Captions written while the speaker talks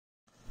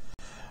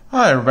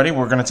Hi everybody,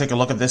 we're going to take a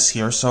look at this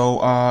here.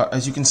 So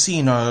as you can see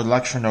in our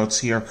lecture notes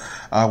here,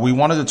 we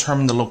want to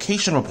determine the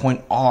location of a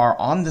point R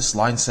on this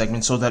line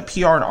segment so that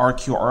PR and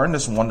RQ are in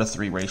this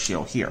 1:3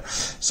 ratio here.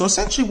 So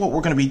essentially what we're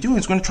going to be doing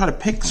is we're going to try to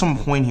pick some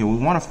point here. We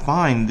want to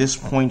find this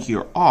point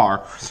here,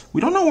 R.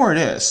 We don't know where it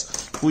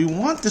is. We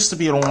want this to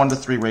be at a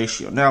 1:3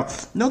 ratio. Now,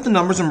 note the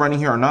numbers I'm writing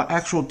here are not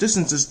actual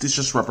distances, this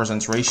just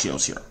represents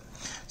ratios here.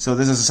 So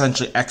this is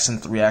essentially x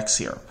and 3x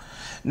here.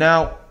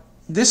 Now,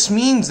 this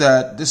means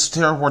that this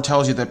therefore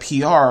tells you that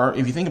PR,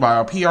 if you think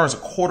about it, PR is a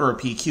quarter of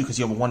PQ because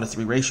you have a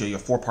 1:3 ratio. You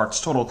have 4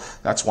 parts total.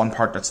 That's 1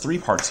 part. That's 3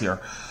 parts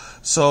here.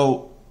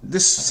 So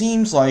this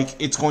seems like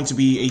it's going to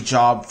be a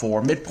job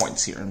for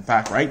midpoints here, in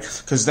fact, right?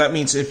 Because that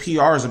means if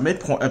PR is a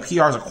midpoint,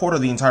 PR is a quarter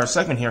of the entire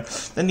segment here,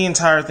 then the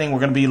entire thing we're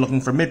going to be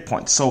looking for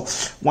midpoints. So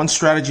one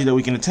strategy that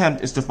we can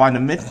attempt is to find a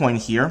midpoint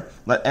here,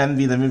 let M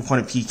be the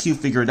midpoint of PQ,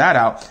 figure that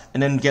out,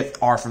 and then get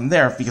R from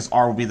there because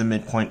R will be the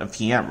midpoint of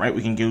PM, right?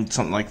 We can do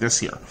something like this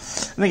here.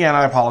 And again,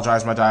 I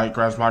apologize, my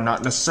diagrams might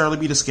not necessarily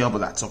be to scale, but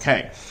that's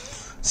okay.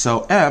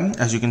 So M,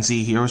 as you can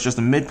see here, is just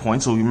a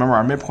midpoint. So remember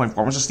our midpoint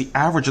form is just the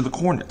average of the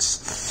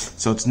coordinates.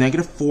 So it's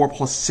 -4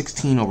 plus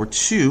 16 over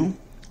 2.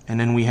 And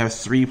then we have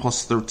 3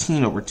 plus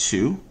 13 over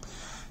 2.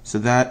 So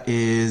that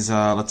is,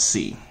 let's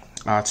see.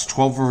 It's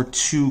 12 over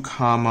 2,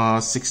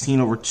 comma, 16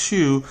 over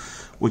 2,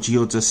 which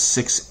yields us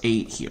 6,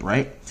 8 here,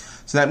 right?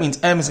 So that means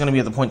M is going to be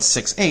at the point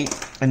 6, 8.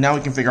 And now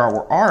we can figure out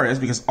where R is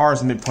because R is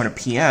the midpoint of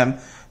PM.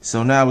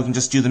 So now we can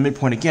just do the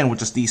midpoint again with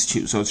just these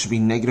two. So it should be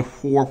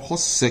 -4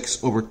 plus 6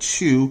 over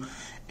 2.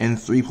 And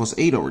 3 plus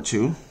 8 over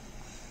 2.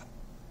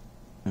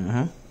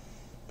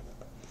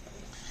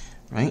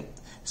 Right?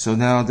 So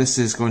now this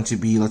is going to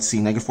be, let's see,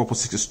 -4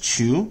 plus 6 is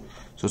 2.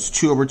 So it's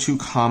 2 over 2,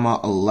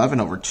 comma, 11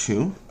 over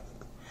 2.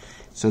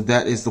 So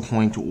that is the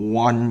point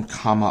 1,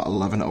 comma,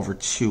 11 over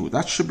 2.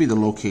 That should be the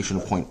location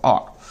of point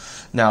R.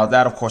 Now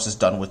that, of course, is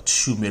done with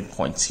 2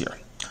 midpoints here.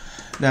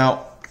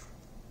 Now,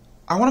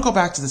 I want to go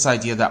back to this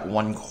idea of that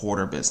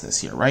 1/4 business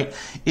here, right?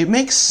 It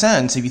makes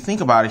sense, if you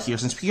think about it here,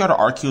 since PR to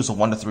RQ is a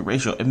 1:3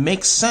 ratio, it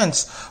makes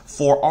sense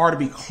for R to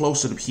be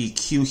closer to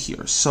PQ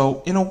here.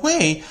 So, in a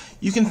way,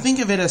 you can think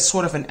of it as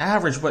sort of an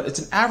average, but it's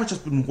an average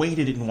that's been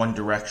weighted in one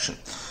direction.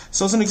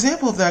 So, as an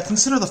example of that,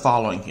 consider the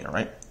following here,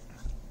 right?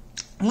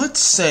 Let's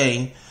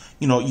say,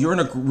 you know, you're in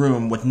a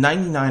room with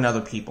 99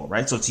 other people,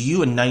 right? So, it's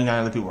you and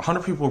 99 other people,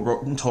 100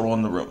 people in total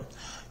in the room.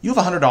 You have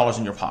 $100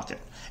 in your pocket,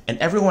 and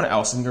everyone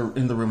else in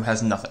the room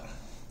has nothing.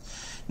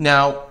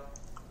 Now,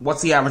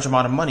 what's the average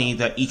amount of money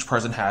that each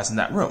person has in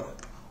that room?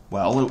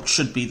 Well, it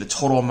should be the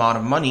total amount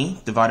of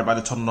money divided by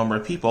the total number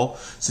of people.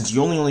 Since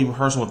you're the only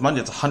person with money,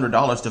 it's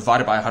 $100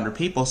 divided by 100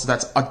 people, so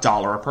that's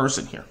 $1 a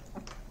person here.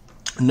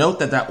 Note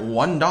that that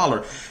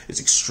 $1 is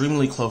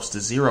extremely close to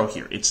 0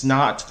 here. It's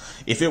not,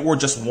 if it were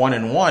just 1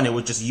 and 1, it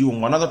would just you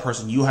and one other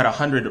person, you had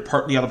 100,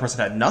 the other person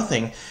had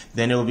nothing,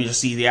 then it would be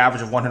just the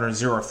average of 100,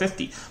 0, or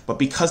 50. But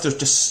because there's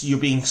just, you're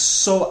being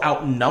so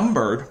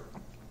outnumbered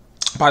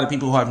by the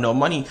people who have no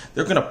money,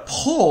 they're going to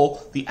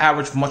pull the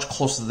average much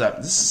closer to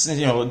that. This is,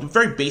 you know, a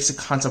very basic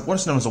concept, what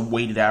is known as a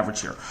weighted average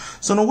here.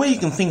 So in a way, you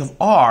can think of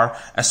R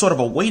as sort of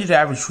a weighted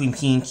average between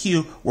P and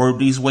Q, where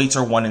these weights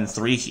are 1 and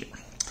 3 here.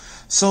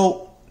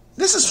 So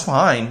this is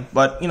fine,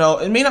 but, you know,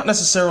 it may not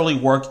necessarily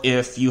work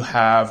if you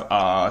have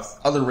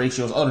other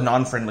ratios, other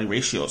non-friendly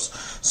ratios.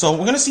 So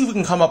we're going to see if we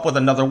can come up with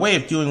another way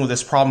of dealing with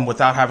this problem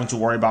without having to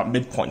worry about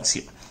midpoints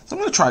here. So I'm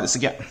going to try this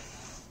again.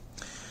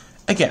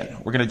 Again,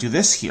 we're going to do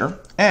this here,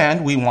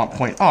 and we want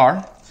point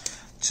R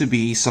to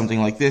be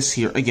something like this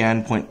here.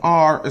 Again, point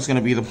R is going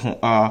to be the point,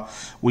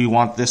 we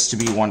want this to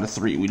be 1 to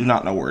 3. We do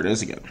not know where it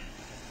is again.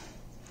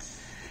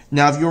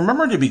 Now, if you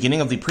remember at the beginning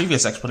of the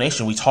previous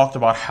explanation, we talked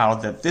about how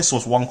that this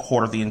was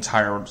 1/4 of the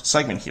entire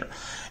segment here.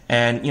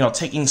 And, you know,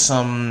 taking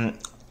some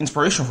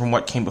inspiration from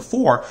what came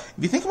before,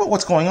 if you think about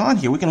what's going on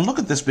here, we can look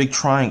at this big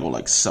triangle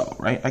like so,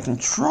 right? I can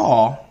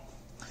draw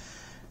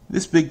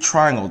this big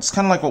triangle. It's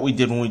kind of like what we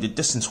did when we did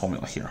distance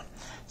formula here.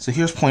 So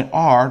here's point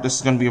R, this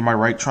is going to be my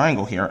right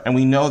triangle here, and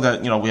we know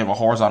that, you know, we have a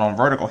horizontal and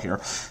vertical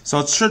here, so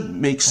it should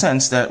make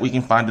sense that we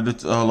can find the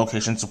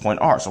locations of point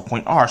R. So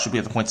point R should be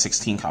at the point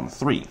 16, comma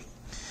 3.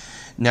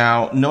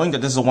 Now, knowing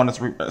that this is a 1 to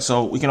 3,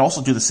 so we can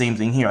also do the same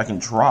thing here. I can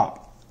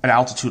drop an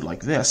altitude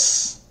like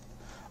this.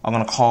 I'm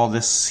going to call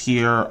this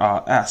here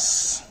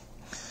S.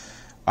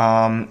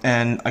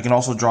 And I can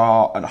also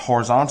draw a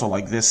horizontal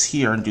like this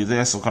here and do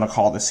this. I'm going to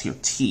call this here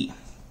T,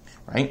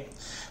 right?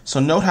 So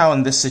note how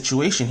in this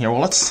situation here, well,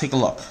 let's take a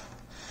look.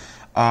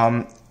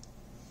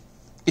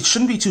 It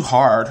shouldn't be too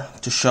hard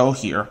to show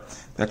here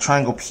that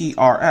triangle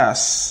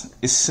PRS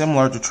is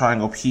similar to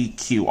triangle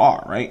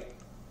PQR, right?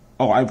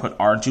 Oh, I put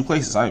R in 2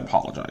 places. I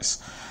apologize.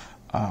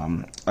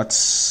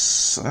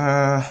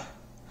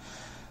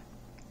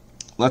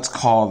 Let's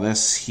call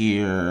this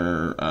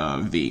here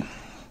V.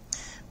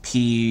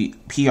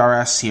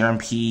 PRS here and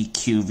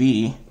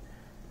PQV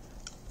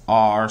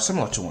are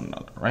similar to one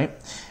another, right?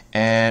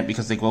 And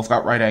because they both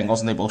got right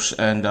angles and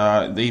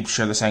they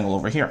share this angle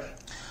over here.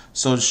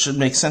 So it should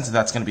make sense that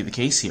that's going to be the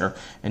case here.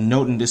 And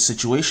note in this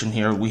situation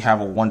here, we have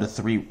a 1 to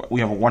 3,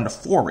 we have a 1 to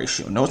 4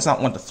 ratio. No, it's not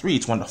 1 to 3,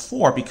 it's 1 to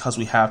 4 because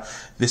we have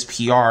this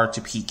PR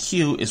to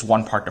PQ is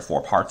 1 part to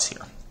 4 parts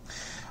here.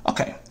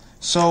 Okay,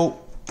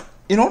 so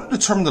in order to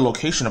determine the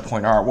location of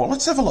point R, well,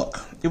 let's have a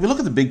look. If we look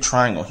at the big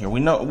triangle here, we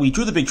know we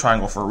drew the big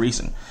triangle for a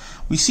reason.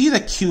 We see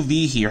that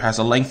QV here has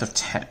a length of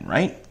 10,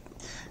 right?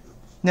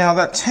 Now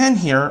that 10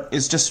 here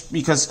is just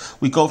because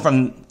we go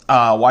from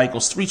y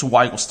equals 3 to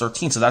y equals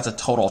 13, so that's a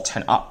total of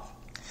 10 up.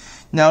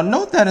 Now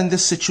note that in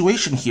this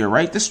situation here,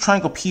 right, this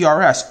triangle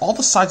PRS, all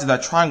the sides of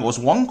that triangle is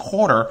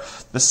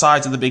 1/4 the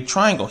sides of the big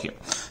triangle here.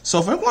 So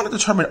if I want to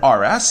determine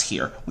RS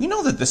here, we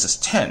know that this is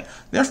 10.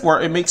 Therefore,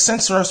 it makes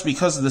sense for us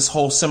because of this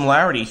whole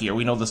similarity here.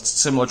 We know the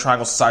similar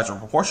triangle sides are in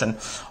proportion.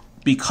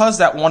 Because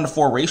that 1 to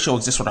 4 ratio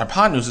exists with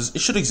hypotenuses, it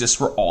should exist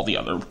for all the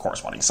other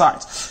corresponding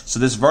sides. So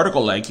this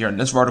vertical leg here and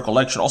this vertical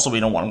leg should also be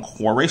in a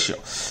 1/4 ratio.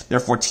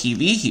 Therefore,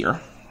 TV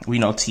here, we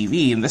know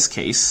TV in this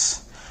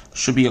case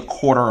should be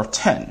 1/4 of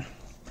 10.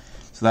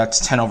 So that's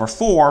 10 over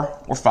 4,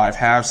 or 5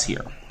 halves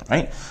here,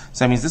 right?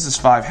 So that means this is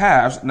 5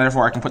 halves, and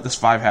therefore I can put this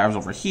 5 halves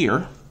over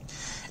here.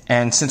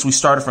 And since we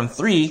started from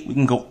 3, we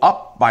can go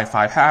up by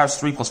 5 halves,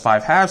 3 plus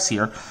 5 halves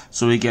here.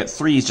 So we get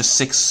 3 is just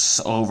 6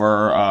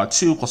 over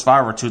 2 plus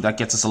 5 over 2. That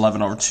gets us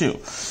 11 over 2.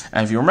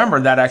 And if you remember,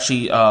 that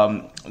actually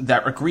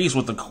that agrees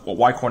with the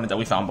y-coordinate that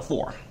we found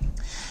before.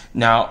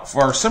 Now,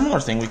 for a similar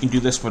thing, we can do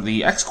this for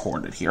the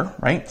x-coordinate here,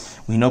 right?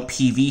 We know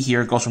PV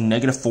here goes from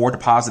 -4 to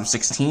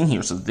 +16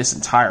 here. So this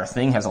entire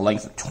thing has a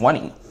length of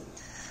 20.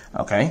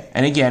 Okay?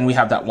 And again, we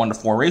have that 1 to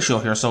 4 ratio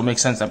here. So it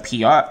makes sense that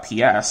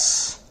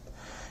PS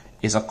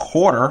is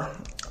 1/4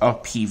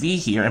 of PV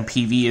here, and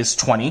PV is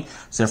 20,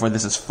 so therefore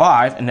this is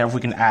 5, and therefore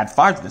we can add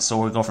 5 to this. So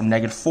we go from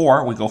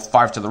 -4, we go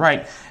 5 to the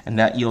right, and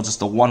that yields us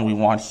the 1 we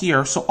want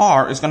here. So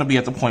R is going to be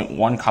at the point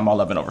 1,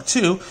 11 over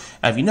 2,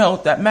 and if you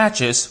note, that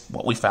matches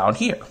what we found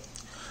here.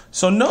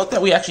 So note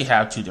that we actually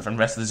have 2 different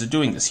methods of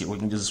doing this here. We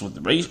can do this with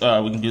the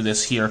we can do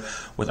this here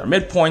with our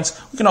midpoints.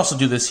 We can also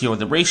do this here with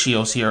the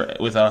ratios here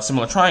with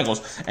similar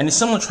triangles. And the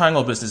similar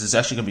triangle business is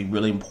actually going to be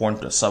really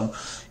important to us. So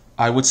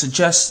I would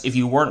suggest, if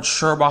you weren't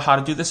sure about how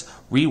to do this,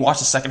 re-watch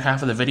the second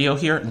half of the video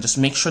here and just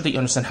make sure that you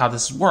understand how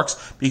this works,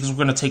 because we're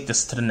going to take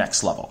this to the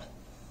next level.